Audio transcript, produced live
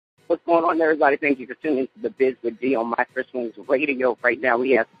What's going on, everybody? Thank you for tuning into the Biz with D on My First Wings Radio. Right now,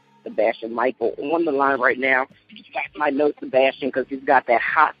 we have Sebastian Michael on the line right now. You guys might know Sebastian because he's got that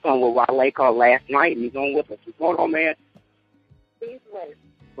hot song with Wale called Last Night, and he's on with us. What's going on, man?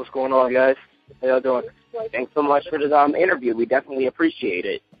 What's going on, guys? How y'all doing? Thanks so much for the interview. We definitely appreciate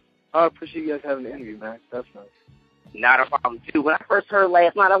it. I appreciate you guys having the interview, man. That's nice. Not a problem, too. When I first heard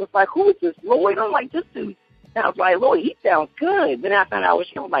Last Night, I was like, who is this Lloyd? I'm like, this dude sounds like Lloyd. He sounds good. Then I found out it was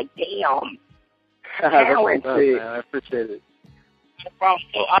him. I was like, damn. Talented. Man. I appreciate it. So,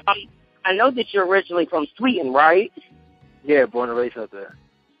 I know that you're originally from Sweden, right? Yeah, born and raised out there.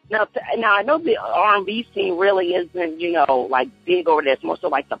 Now I know the R&B scene really isn't, like big over there. It's more so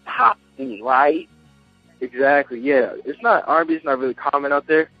like the pop scene, right? Exactly, yeah. It's not, R&B is not really common out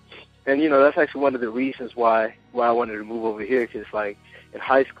there. And, that's actually one of the reasons why I wanted to move over here, because, like, in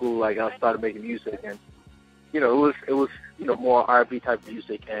high school, like, I started making music, and, it was more R&B type of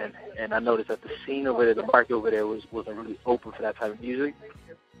music, and I noticed that the scene over there, the market over there wasn't really open for that type of music.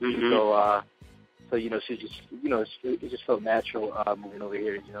 Mm-hmm. So it just felt natural moving over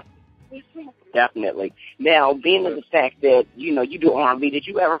here, Definitely. Now, being in the fact that, you do R&B, did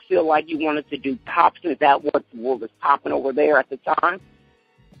you ever feel like you wanted to do pop? Is that what was popping over there at the time?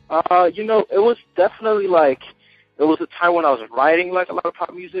 It was definitely it was a time when I was writing like a lot of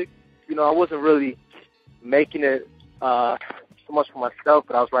pop music. I wasn't really making it so much for myself,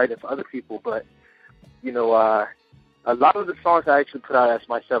 but I was writing it for other people. But, a lot of the songs I actually put out as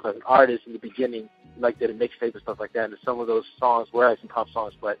myself as an artist in the beginning, like did a mixtape and stuff like that, and some of those songs were actually pop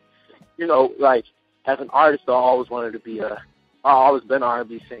songs. But, as an artist, I always wanted to be I've always been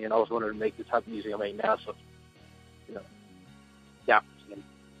R&B singing. I always wanted to make the type of music I make now. So, Yeah.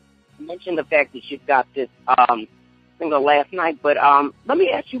 You mentioned the fact that you've got this single Last Night, but let me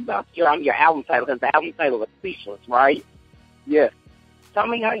ask you about your album title, because the album title was Speechless, right? Yeah. Tell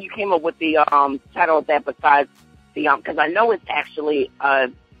me how you came up with the title of that besides the because I know it's actually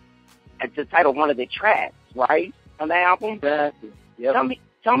it's the title of one of the tracks, right, on the album? Exactly. Yep.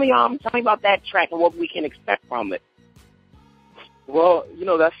 Tell me about that track and what we can expect from it. Well,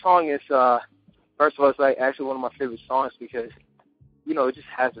 that song is first of all, it's like actually one of my favorite songs because it just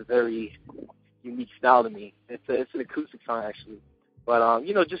has a very unique style to me. It's an acoustic song actually, but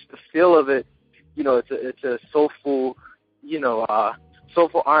just the feel of it, it's a soulful,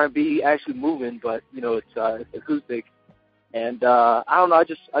 soulful R&B actually moving, but it's acoustic, and I don't know,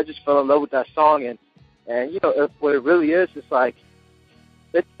 I just fell in love with that song, and what it really is, it's like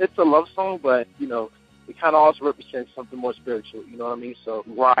it's a love song, but it kind of also represents something more spiritual. You know what I mean? So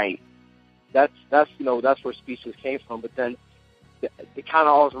right, that's where Speechless came from, but then it kind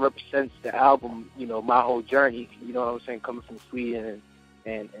of also represents the album, my whole journey, you know what I'm saying, coming from Sweden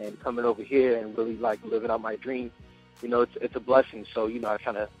and coming over here and really, living out my dream. It's a blessing. So,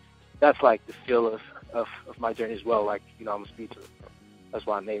 that's, the feel of my journey as well. I'm a speechless. That's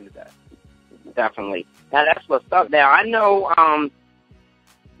why I named it that. Definitely. Now, that's what's up. Now, I know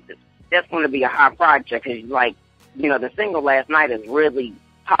that's going to be a hot project because, the single Last Night is really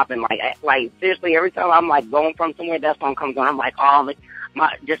popping, seriously, every time I'm going from somewhere, that song comes on, I'm like, oh,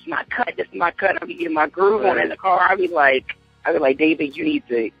 this is my cut. I'll be getting my groove on in the car. I'll be like, David, you need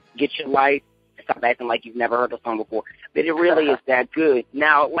to get your life, stop acting like you've never heard the song before. But it really is that good.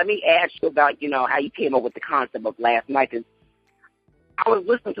 Now, let me ask you about, how you came up with the concept of Last Night, because I was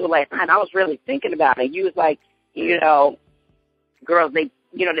listening to it last night, and I was really thinking about it. You was like, girls, they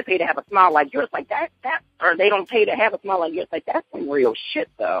pay to have a smile like yours, like that, or they don't pay to have a smile like yours, like that's some real shit,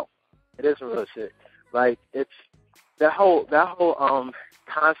 though. It is some real shit. It's that whole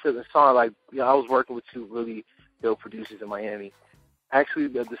concept and song. I was working with two really dope producers in Miami. Actually,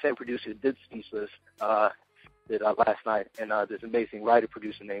 the same producer did Speechless, did Last Night, and this amazing writer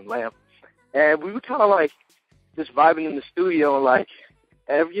producer named Lamb, and we were kind of just vibing in the studio, and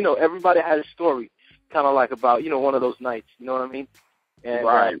everybody had a story, kind of about one of those nights. You know what I mean? And,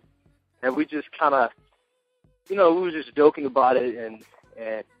 right. And we just kind of, we were just joking about it, and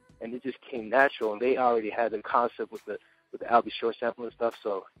it just came natural. And they already had the concept with the Albie Shore sample and stuff.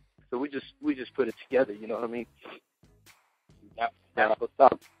 So we just put it together. You know what I mean? Yep. That's what's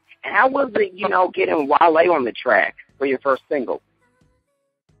up. And how was it, getting Wale on the track for your first single?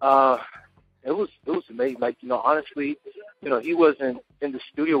 It was amazing. Honestly, he wasn't in the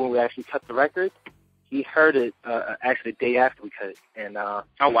studio when we actually cut the record. He heard it actually the day after we cut it, and oh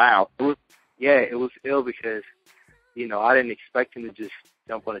wow, it was ill because I didn't expect him to just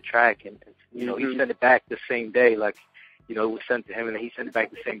jump on the track, and he sent it back the same day, it was sent to him, and he sent it back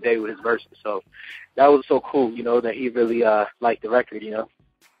the same day with his verses. So that was so cool, that he really liked the record,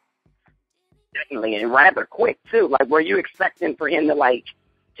 Definitely, and rather quick too. Were you expecting for him to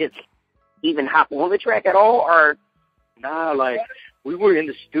just even hop on the track at all, or? Nah, like, we were in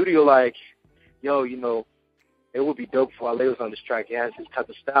the studio like, yo, you know, it would be dope if Wale was on this track. He has this type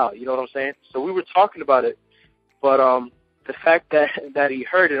of style, you know what I'm saying? So we were talking about it, but the fact that he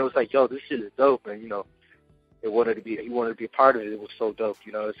heard it, it was like, yo, this shit is dope, and, you know, he wanted to be a part of it. It was so dope,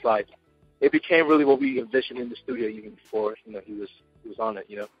 you know. It's like, it became really what we envisioned in the studio even before, you know, he was on it,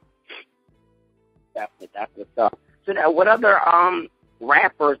 you know. That's what's up. So now, what other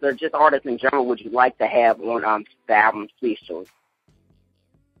rappers or just artists in general would you like to have on the album Special?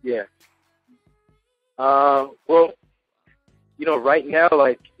 Yeah. Well, you know, right now,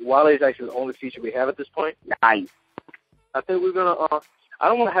 like, Wale is actually the only feature we have at this point. Nice. I think we're gonna. I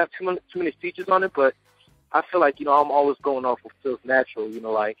don't want to have too many features on it, but I feel like, you know, I'm always going off what feels natural. You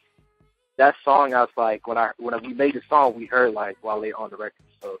know, like that song. I was like, when we made the song, we heard like Wale on the record,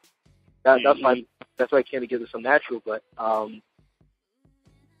 so that's why it came together so natural. But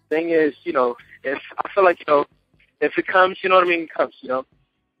thing is, you know, if I feel like, you know, if it comes, you know what I mean, it comes, you know.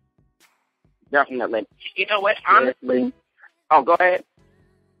 Definitely. You know what? Honestly, oh, go ahead.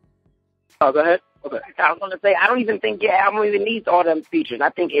 Oh, go ahead. Okay. I was going to say, I don't even think your album even needs all them features. I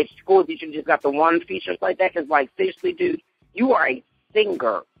think it's cool that you just got the one features like that, because, like, seriously, dude, you are a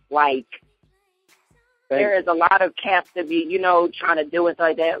singer. Like, there is a lot of cats to be, you know, trying to do it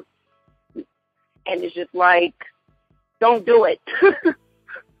like that. And it's just like, don't do it.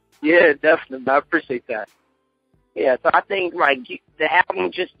 Yeah, definitely. I appreciate that. Yeah, so I think, like, the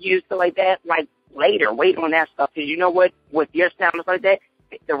album just used to like that, like, later, wait on that stuff, because you know what, with your sound and stuff like that,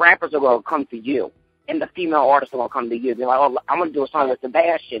 the rappers are going to come to you, and the female artists are going to come to you. They're like, oh, I'm going to do a song with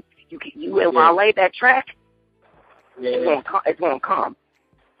Sebastian. You will Wale that track, it's going to come.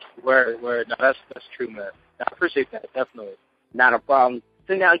 Word. No, that's true, man. I appreciate that, definitely. Not a problem.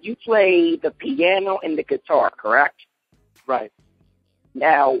 So now, you play the piano and the guitar, correct? Right.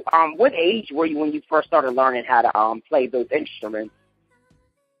 Now, what age were you when you first started learning how to play those instruments?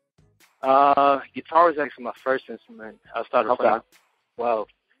 Guitar was actually my first instrument. I started playing 12.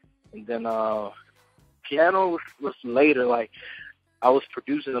 And then piano was later. Like, I was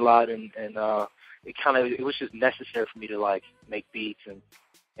producing a lot, and it was just necessary for me to, like, make beats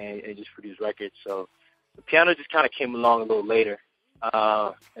and just produce records. So the piano just kind of came along a little later.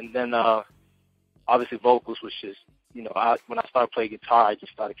 And then obviously vocals was just, you know, when I started playing guitar, I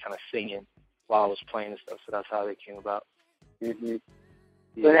just started kind of singing while I was playing and stuff. So that's how they came about. Mm-hmm.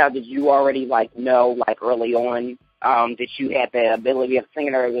 Yeah. So now, did you already, like, know, like, early on that you had the ability of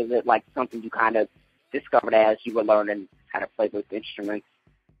singing, or was it, like, something you kind of discovered as you were learning how to play those instruments?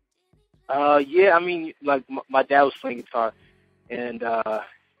 Yeah, I mean, like, my dad was playing guitar, and,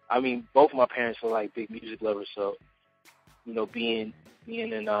 I mean, both of my parents were, like, big music lovers, so, you know, being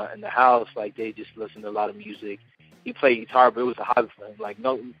in the house, like, they just listened to a lot of music. He played guitar, but it was a hobby for him. Like,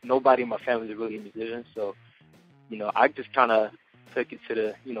 nobody in my family is really a musician, so, you know, I just kind of took it to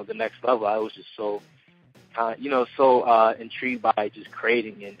the, you know, the next level. I was just so, you know, so intrigued by just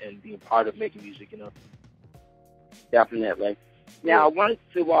creating and being part of making music, you know. Definitely. Now, I wanted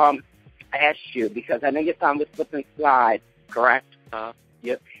to ask you, because I know your song was Slip and Slide, correct?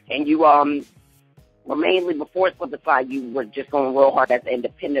 Yep. And you well, mainly before Slip and Slide, you were just going real hard as an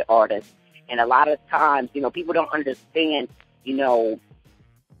independent artist. And a lot of times, you know, people don't understand, you know,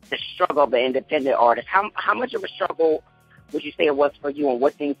 the struggle of the independent artist. How much of a struggle would you say it was for you, and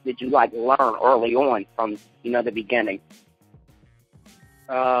what things did you, like, learn early on from, you know, the beginning?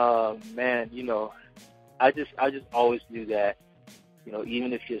 Man, you know, I just always knew that, you know,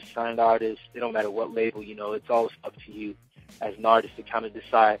 even if you're a signed artist, it don't matter what label, you know, it's always up to you as an artist to kind of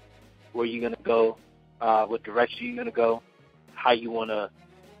decide where you're going to go, what direction you're going to go, how you want to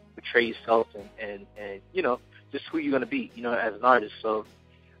portray yourself, and you know, just who you're going to be, you know, as an artist. So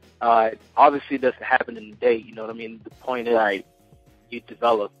obviously it doesn't happen in a day, you know what I mean? The point is, you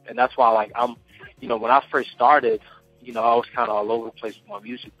develop, and that's why, like, I'm, you know, when I first started, you know, I was kind of all over the place with my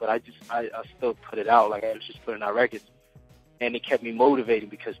music, but I still put it out. Like, I was just putting out records, and it kept me motivated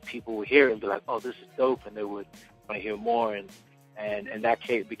because people would hear it and be like, oh, this is dope, and they would want to hear more, and that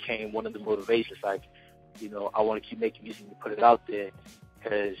became one of the motivations. Like, you know, I want to keep making music and put it out there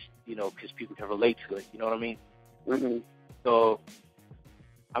because people can relate to it. You know what I mean? Mm-hmm. So,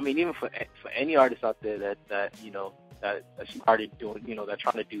 I mean, even for any artist out there that you know, that started doing, you know, that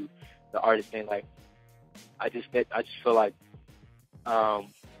trying to do the artist thing, like, I just feel like,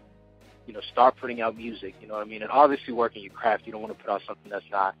 you know, start putting out music, you know what I mean? And obviously working your craft. You don't want to put out something that's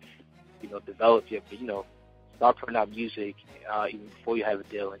not, you know, developed yet, but, you know, start putting out music even before you have a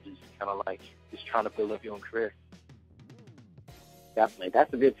deal, and just kind of like just trying to build up your own career. Definitely.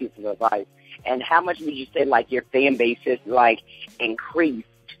 That's a good piece of advice. And how much would you say, like, your fan base has, like, increased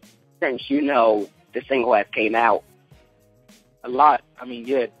since, you know, the single has came out? A lot. I mean,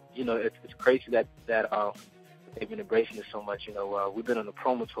 yeah, you know, it's crazy that they've been embracing it so much. You know, we've been on a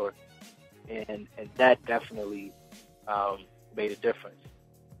promo tour, and that definitely made a difference.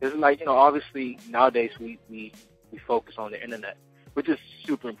 It's like, you know, obviously nowadays we focus on the internet, which is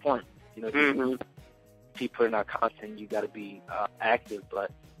super important. You know, to keep putting out content, you got to be active.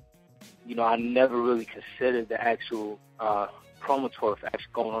 But you know, I never really considered the actual promo tour for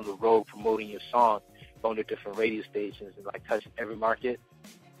actually going on the road, promoting your song, going to different radio stations and like touching every market.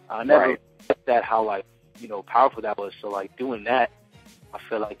 I never looked at how, like, you know, powerful that was. So like doing that, I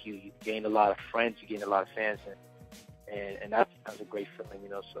feel like you gain a lot of friends, you gain a lot of fans, and that's a great feeling, you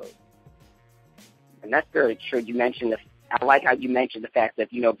know. So, and that's very true. You mentioned I like how you mentioned the fact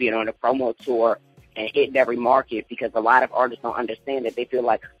that, you know, being on a promo tour and hitting every market, because a lot of artists don't understand that. They feel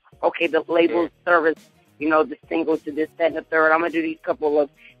like, okay, the label service, you know, the single to this, that, and the third. I'm going to do these couple of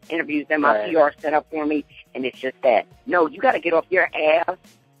interviews that my PR set up for me, and it's just that. No, you got to get off your ass,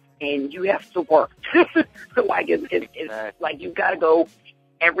 and you have to work. Like, it's like you got to go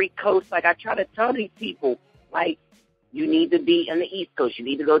every coast. Like, I try to tell these people, like, you need to be on the East Coast. You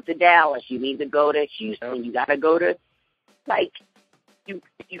need to go to Dallas. You need to go to Houston. You got to go to, like, you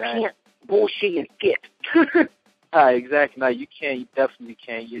can't bullshit and skip. Exactly. No, you can't. You definitely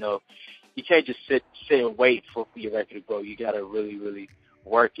can't. You know, you can't just sit and wait for your record to grow. You got to really, really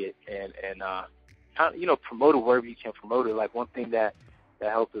work it and you know, promote it wherever you can promote it. Like, one thing that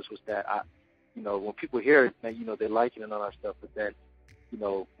helped us was that you know, when people hear it, you know, they like it and all that stuff. But then, you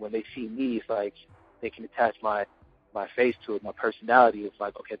know, when they see me, it's like they can attach my face to it, my personality. It's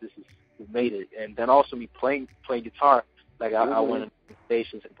like, okay, we made it. And then also me playing guitar. Like, I went in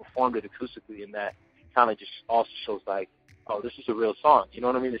stations and performed it acoustically, and that kind of just also shows, like, oh, this is a real song. You know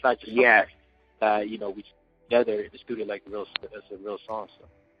what I mean? It's not just you know, we together in the studio like it's a real song. So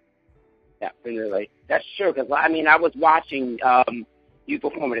definitely, that's true. Because I mean, I was watching you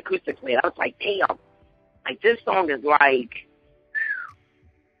perform it acoustically, and I was like, damn, like, this song is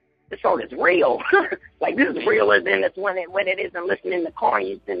real. Like, this is realer than it's when it is and listening in the car, and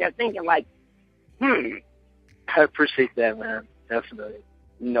you're sitting there thinking, like, I appreciate that, man. Definitely.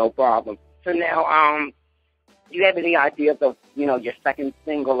 No problem. So now, do you have any ideas of, you know, your second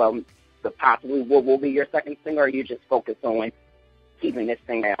single, possibly what will be your second single, or are you just focused on keeping this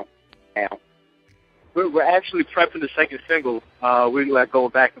thing out? We're actually prepping the second single. We're like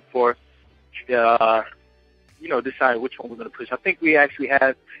going back and forth, you know, deciding which one we're going to push. I think we actually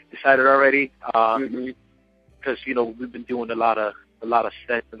have decided already, because you know, we've been doing a lot of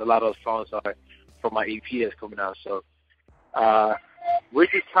sets, and a lot of those songs are from my EP that's coming out. So we're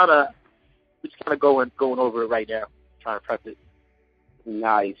just kind of going over it right now, trying to prep it.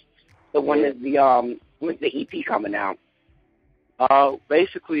 Nice. So when's the EP coming out?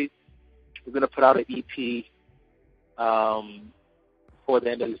 Basically, we're gonna put out an EP before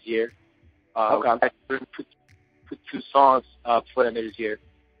the end of this year. We're gonna put 2 songs before the end of this year,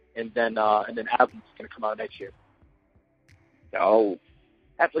 and then album's gonna come out next year. Oh,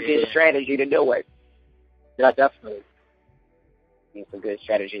 that's a good strategy to do it. Yeah, definitely. It's a good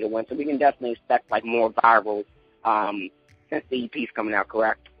strategy to win. So we can definitely expect, like, more viral since the EP's coming out,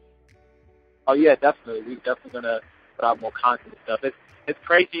 correct? Oh yeah, definitely. We're definitely gonna put out more content and stuff. It's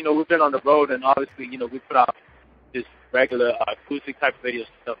crazy, you know. We've been on the road, and obviously, you know, we put out just regular acoustic type of videos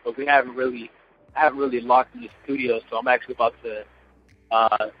and stuff, but we haven't really locked in the studio. So I'm actually about to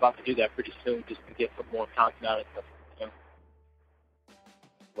do that pretty soon, just to get some more content out and stuff. You know?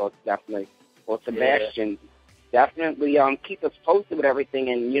 Well, definitely. Well, Sebastian, definitely keep us posted with everything.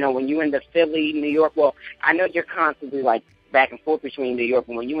 And, you know, when you're in the Philly, New York, well, I know you're constantly, like, back and forth between New York,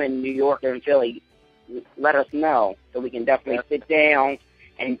 but when you're in New York or in Philly, let us know so we can definitely sit down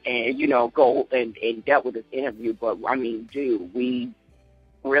and you know, go and dealt with this interview. But, I mean, dude, we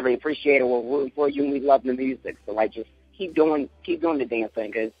really appreciate it. We're rooting for you, and we love the music. So, like, just keep doing the damn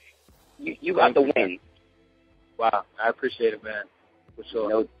thing, because you got the win. Wow, I appreciate it, man. For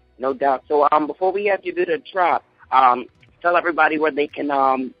sure. No doubt. So, before we have you do the drop, tell everybody where they can,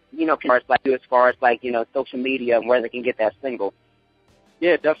 you know, as far as you know, social media, and where they can get that single.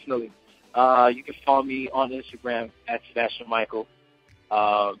 Yeah, definitely. You can follow me on Instagram at Sebastian Michael,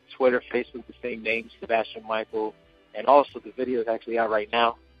 Twitter, Facebook, the same name, Sebastian Michael, and also the video is actually out right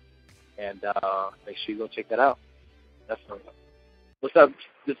now. And make sure you go check that out. Definitely. What's up?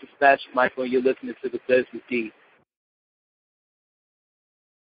 This is Sebastian Michael, and you're listening to The Biz with D.